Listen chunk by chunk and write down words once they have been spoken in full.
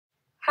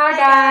Hi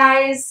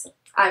guys,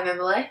 I'm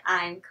Emily.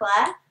 I'm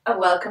Claire. And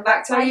welcome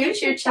back to our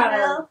YouTube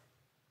channel.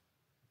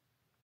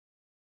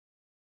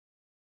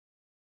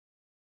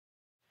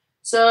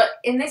 So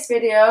in this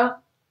video,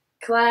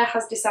 Claire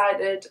has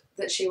decided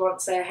that she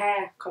wants her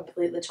hair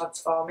completely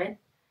transforming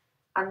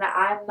and that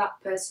I'm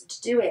that person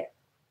to do it.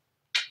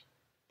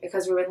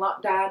 Because we're in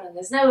lockdown and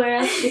there's nowhere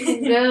else she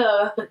can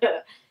go.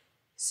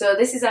 So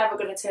this is either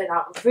going to turn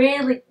out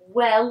really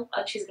well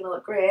and she's going to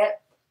look great,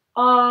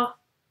 or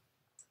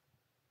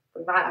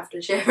we might have to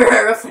shave her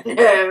hair off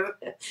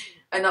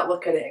and not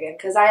look at it again,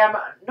 because I am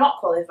not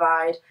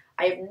qualified.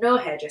 I have no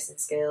hairdressing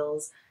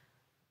skills.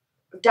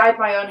 I've dyed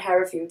my own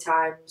hair a few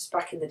times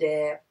back in the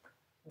day.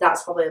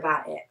 That's probably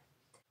about it.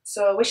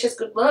 So wish us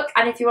good luck,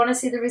 and if you want to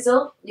see the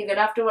result, you're going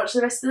to have to watch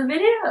the rest of the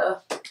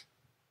video.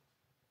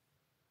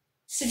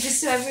 So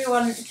just so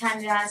everyone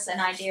kind of has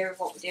an idea of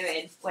what we're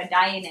doing, we're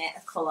dyeing it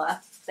a colour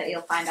that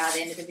you'll find out at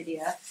the end of the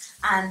video,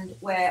 and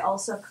we're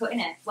also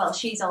cutting it. Well,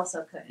 she's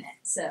also cutting it,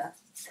 so...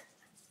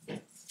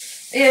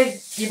 Yeah,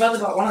 you've only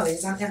got one of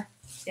these, haven't you?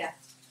 Yeah.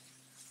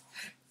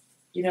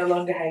 You no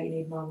longer hair, you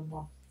need more than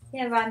one.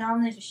 Yeah, but I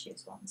normally just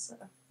use one, so...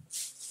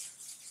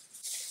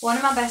 One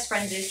of my best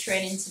friends is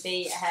training to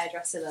be a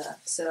hairdresser though,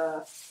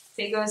 so if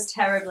it goes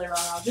terribly wrong,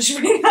 I'll just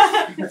ring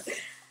her.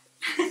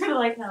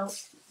 Like help.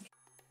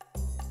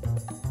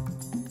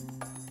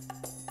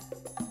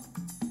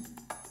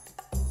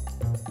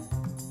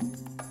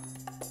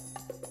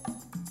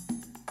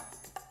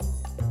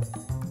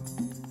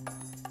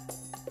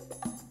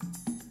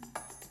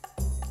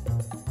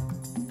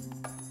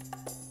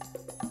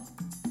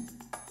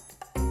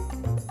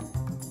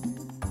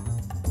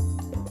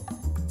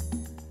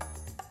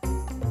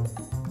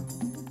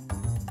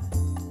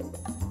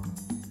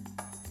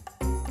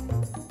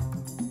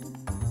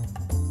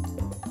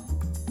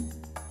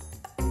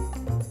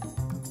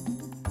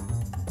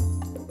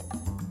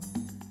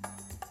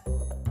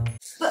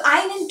 But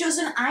ironing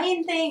doesn't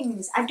iron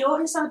things. I don't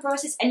understand the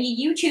process. And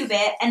you YouTube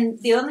it, and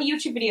the only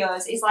YouTube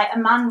videos is like a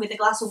man with a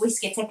glass of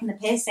whiskey taking the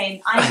piss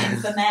saying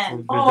ironing for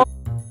men. Oh.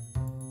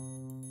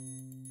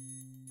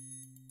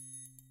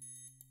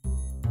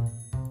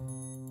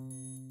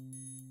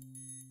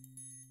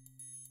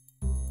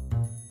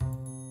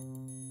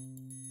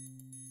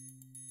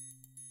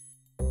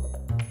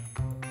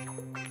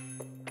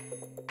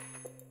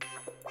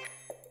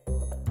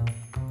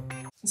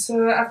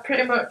 So I've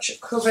pretty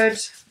much covered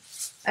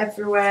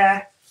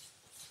everywhere.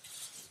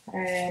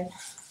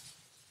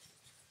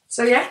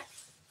 So yeah,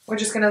 we're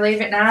just going to leave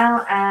it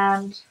now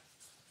and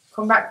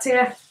come back to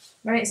you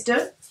when it's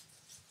done.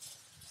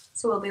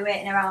 So we'll be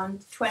waiting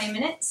around 20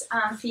 minutes,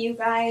 and for you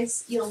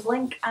guys, you'll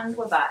blink and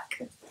we're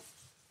back.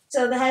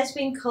 So the hair's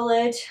been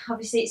coloured.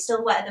 Obviously it's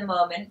still wet at the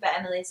moment, but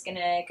Emily's going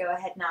to go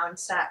ahead now and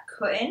start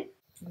cutting.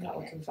 I'm not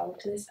looking forward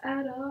to this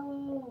at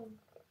all.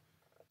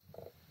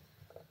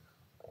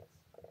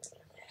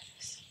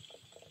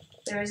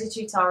 There is a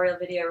tutorial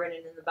video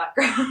running in the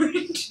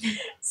background,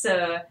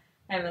 so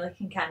Emily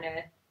can kind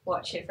of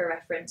watch it for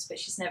reference, but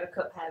she's never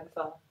cut hair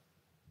before.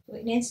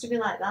 It needs to be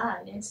like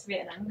that, it needs to be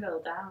at an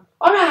angle down.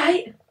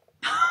 Alright!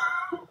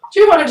 Do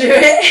you want to do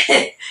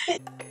it?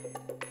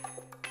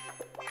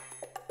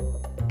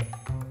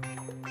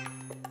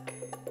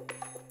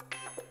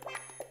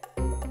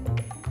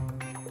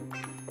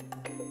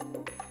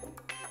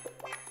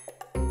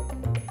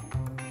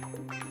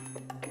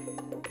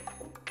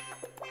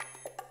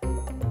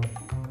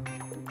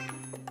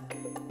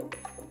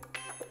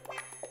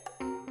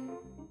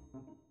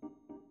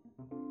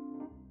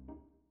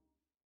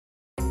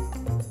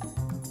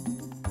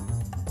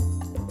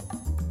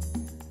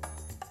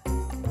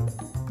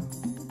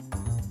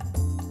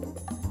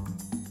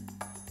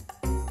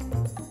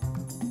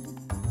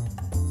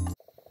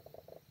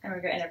 I'm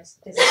regretting every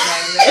decision I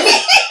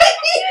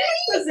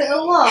made. Was it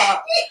a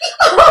lot?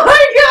 Oh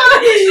my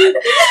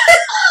god!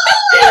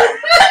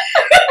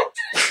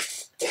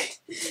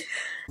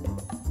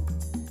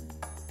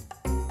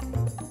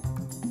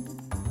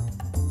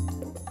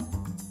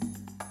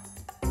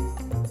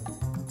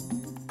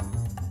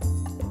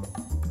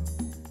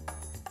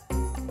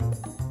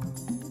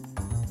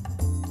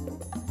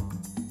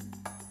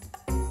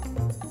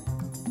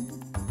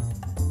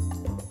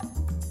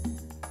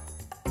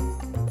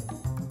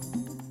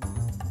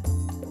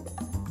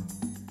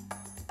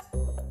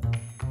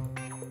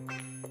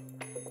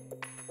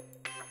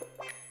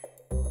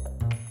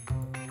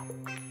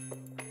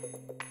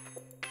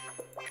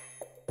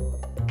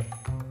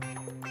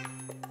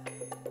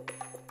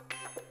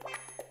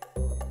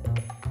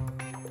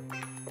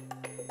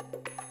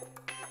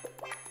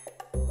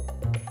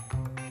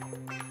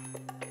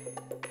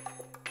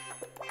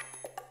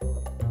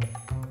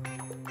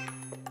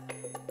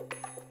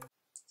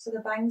 So the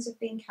bangs have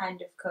been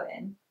kind of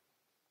cutting,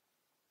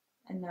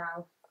 and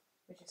now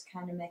we're just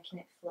kind of making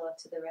it flow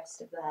to the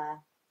rest of the hair.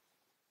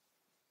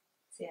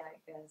 See how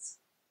it goes.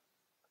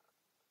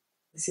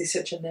 This is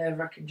such a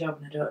nerve-wracking job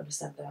and I don't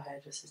understand how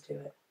hairdressers do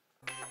it.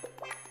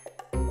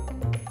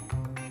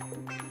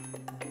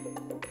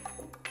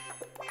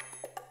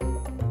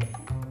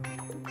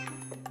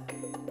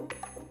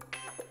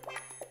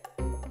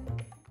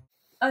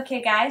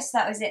 Okay guys, so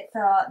that was it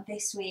for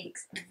this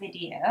week's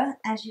video.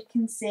 As you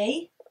can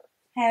see,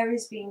 hair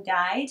is being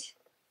dyed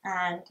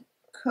and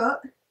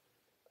cut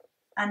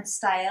and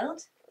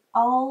styled,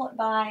 all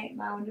by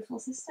my wonderful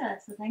sister,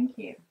 so thank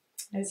you.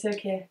 It's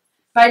okay.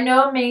 By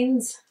no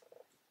means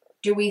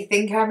do we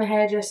think I'm a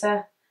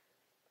hairdresser.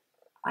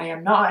 I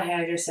am not a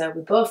hairdresser.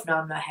 We both know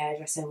I'm not a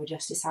hairdresser. We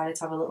just decided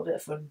to have a little bit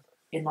of fun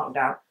in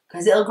lockdown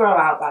because it'll grow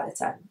out by the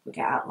time we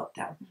get out of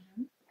lockdown.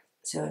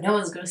 So no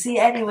one's going to see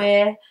it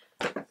anyway,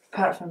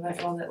 apart from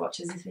everyone that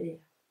watches this video.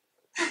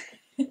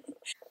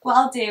 What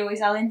I'll do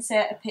is I'll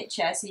insert a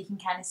picture so you can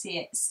kind of see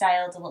it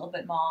styled a little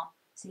bit more,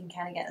 so you can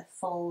kind of get the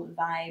full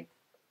vibe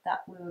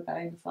that we were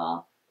going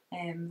for.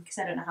 Because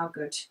I don't know how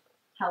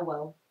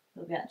well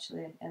you'll be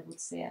actually able to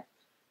see it.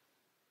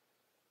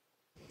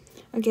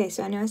 Okay,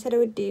 so I know I said I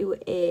would do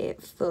a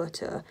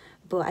photo,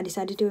 but I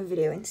decided to do a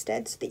video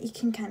instead so that you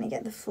can kind of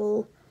get the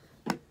full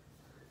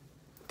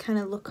kind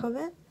of look of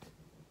it.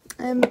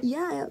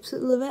 Yeah, I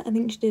absolutely love it. I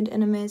think she did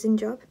an amazing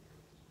job.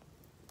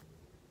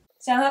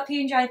 So I hope you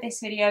enjoyed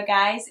this video,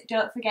 guys.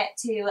 Don't forget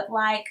to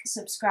like,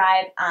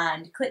 subscribe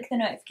and click the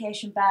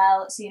notification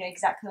bell so you know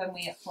exactly when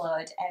we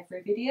upload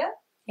every video.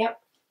 Yep.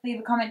 Leave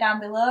a comment down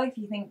below if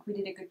you think we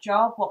did a good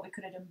job, what we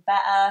could have done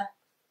better.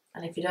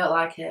 And if you don't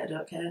like it, I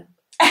don't care.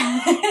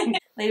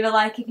 Leave a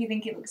like if you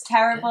think it looks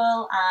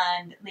terrible,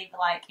 and leave a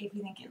like if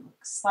you think it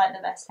looks like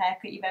the best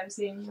haircut you've ever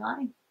seen in your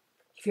life.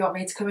 If you want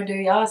me to come and do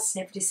yours,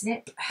 snippety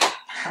snip,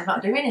 I'm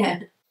not doing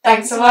it.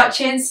 Thanks for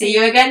watching. See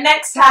you again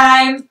next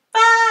time.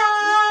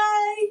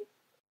 Bye!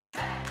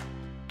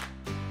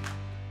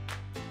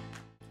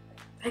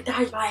 I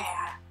dyed my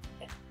hair.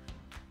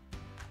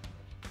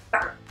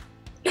 I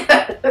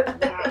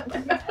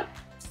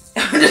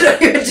don't know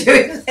what you were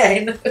doing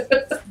then.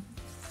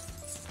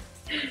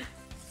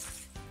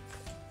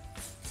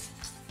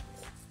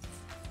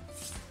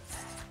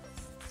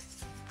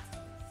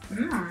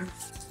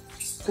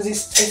 Because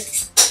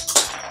it's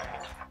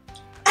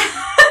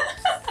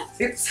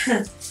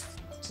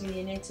So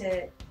you need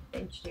to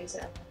introduce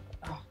it.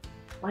 Oh,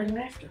 why do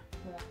I have to?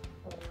 Well,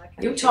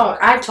 You talk.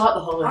 I've taught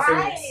the whole thing.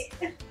 Right.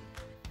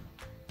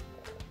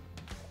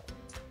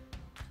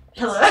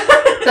 Hello.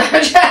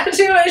 I'm trying to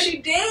do what she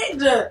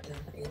did.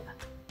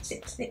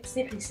 Snip, snip,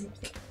 snippy, snip,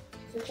 snip.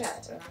 She's a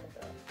cat, so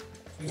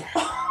Yeah.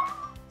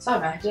 Sorry,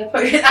 man. Did I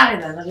put you in eye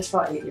then? I just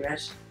thought you hit your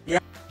edge. Yeah.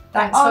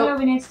 Thanks. Oh no,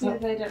 we need to do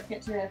the don't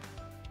forget to.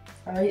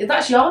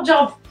 That's your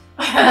job,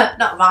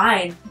 not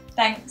mine.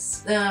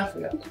 Thanks. No, I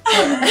forgot.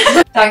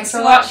 Thanks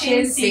for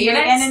watching. See you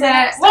next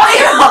time. What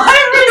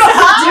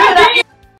are you doing?